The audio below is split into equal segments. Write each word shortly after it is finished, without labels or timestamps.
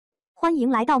欢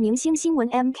迎来到明星新闻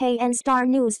MKN Star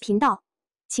News 频道，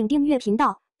请订阅频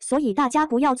道，所以大家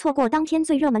不要错过当天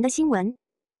最热门的新闻。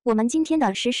我们今天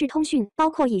的时事通讯包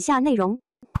括以下内容：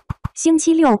星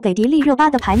期六给迪丽热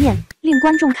巴的排面，令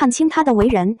观众看清她的为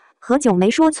人。何炅没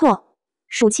说错。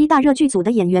暑期大热剧组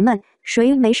的演员们，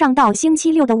谁没上到星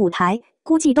期六的舞台，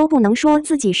估计都不能说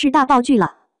自己是大爆剧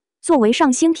了。作为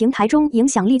上星平台中影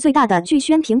响力最大的剧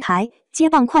宣平台，接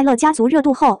棒快乐家族热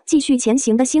度后继续前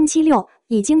行的星期六，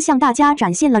已经向大家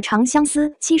展现了《长相思》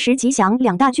70吉祥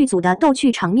两大剧组的逗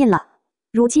趣场面了。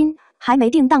如今还没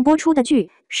定档播出的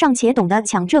剧，尚且懂得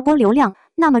抢这波流量，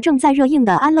那么正在热映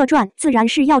的《安乐传》自然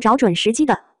是要找准时机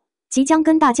的。即将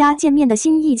跟大家见面的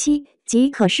新一期，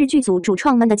即可是剧组主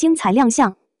创们的精彩亮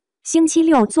相。星期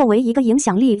六作为一个影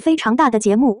响力非常大的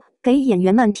节目，给演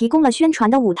员们提供了宣传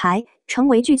的舞台，成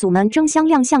为剧组们争相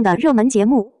亮相的热门节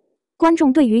目。观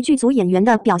众对于剧组演员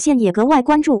的表现也格外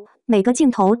关注，每个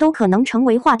镜头都可能成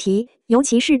为话题，尤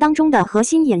其是当中的核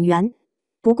心演员。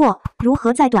不过，如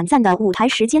何在短暂的舞台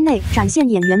时间内展现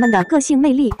演员们的个性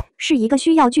魅力，是一个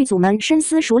需要剧组们深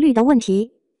思熟虑的问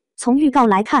题。从预告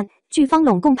来看，剧方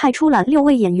拢共派出了6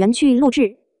位演员去录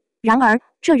制。然而，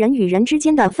这人与人之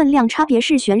间的分量差别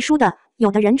是悬殊的，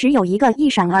有的人只有一个一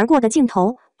闪而过的镜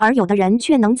头，而有的人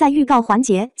却能在预告环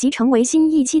节即成为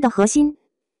新一期的核心。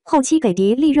后期给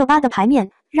迪丽热巴的排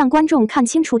面，让观众看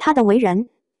清楚她的为人。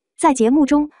在节目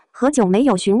中，何炅没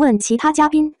有询问其他嘉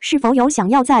宾是否有想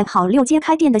要在好六街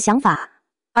开店的想法，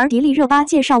而迪丽热巴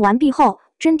介绍完毕后，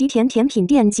真迪甜甜品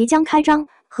店即将开张，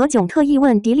何炅特意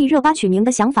问迪丽热巴取名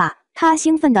的想法，她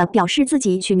兴奋地表示自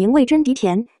己取名为真迪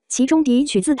甜，其中迪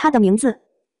取自她的名字。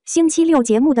星期六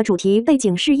节目的主题背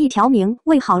景是一条名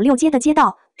为好六街的街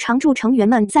道，常驻成员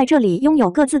们在这里拥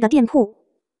有各自的店铺。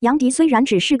杨迪虽然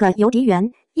只是个邮递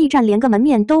员，驿站连个门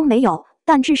面都没有，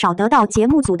但至少得到节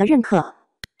目组的认可。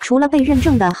除了被认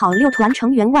证的好六团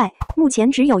成员外，目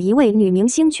前只有一位女明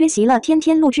星缺席了天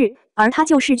天录制，而她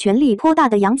就是权力颇大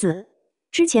的杨紫。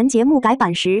之前节目改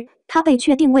版时，她被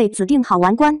确定为指定好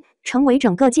玩官，成为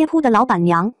整个街铺的老板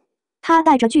娘。她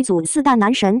带着剧组4大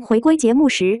男神回归节目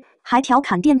时，还调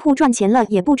侃店铺赚钱了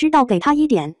也不知道给她1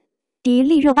点。迪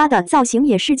丽热巴的造型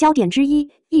也是焦点之一，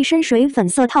一身水粉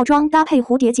色套装搭配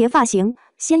蝴蝶结发型，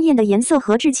鲜艳的颜色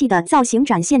和稚气的造型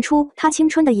展现出她青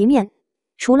春的一面。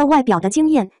除了外表的惊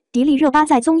艳，迪丽热巴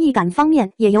在综艺感方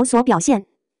面也有所表现。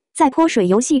在泼水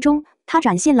游戏中，她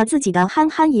展现了自己的憨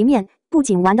憨一面，不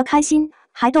仅玩得开心，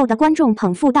还逗得观众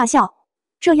捧腹大笑。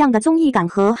这样的综艺感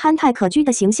和憨态可掬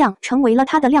的形象成为了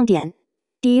她的亮点。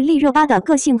迪丽热巴的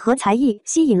个性和才艺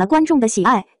吸引了观众的喜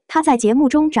爱，她在节目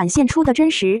中展现出的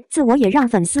真实自我也让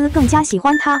粉丝更加喜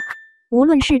欢她。无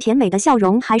论是甜美的笑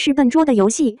容还是笨拙的游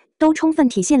戏，都充分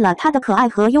体现了她的可爱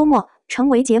和幽默，成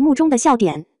为节目中的笑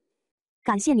点。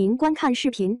感谢您观看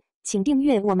视频，请订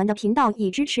阅我们的频道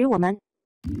以支持我们。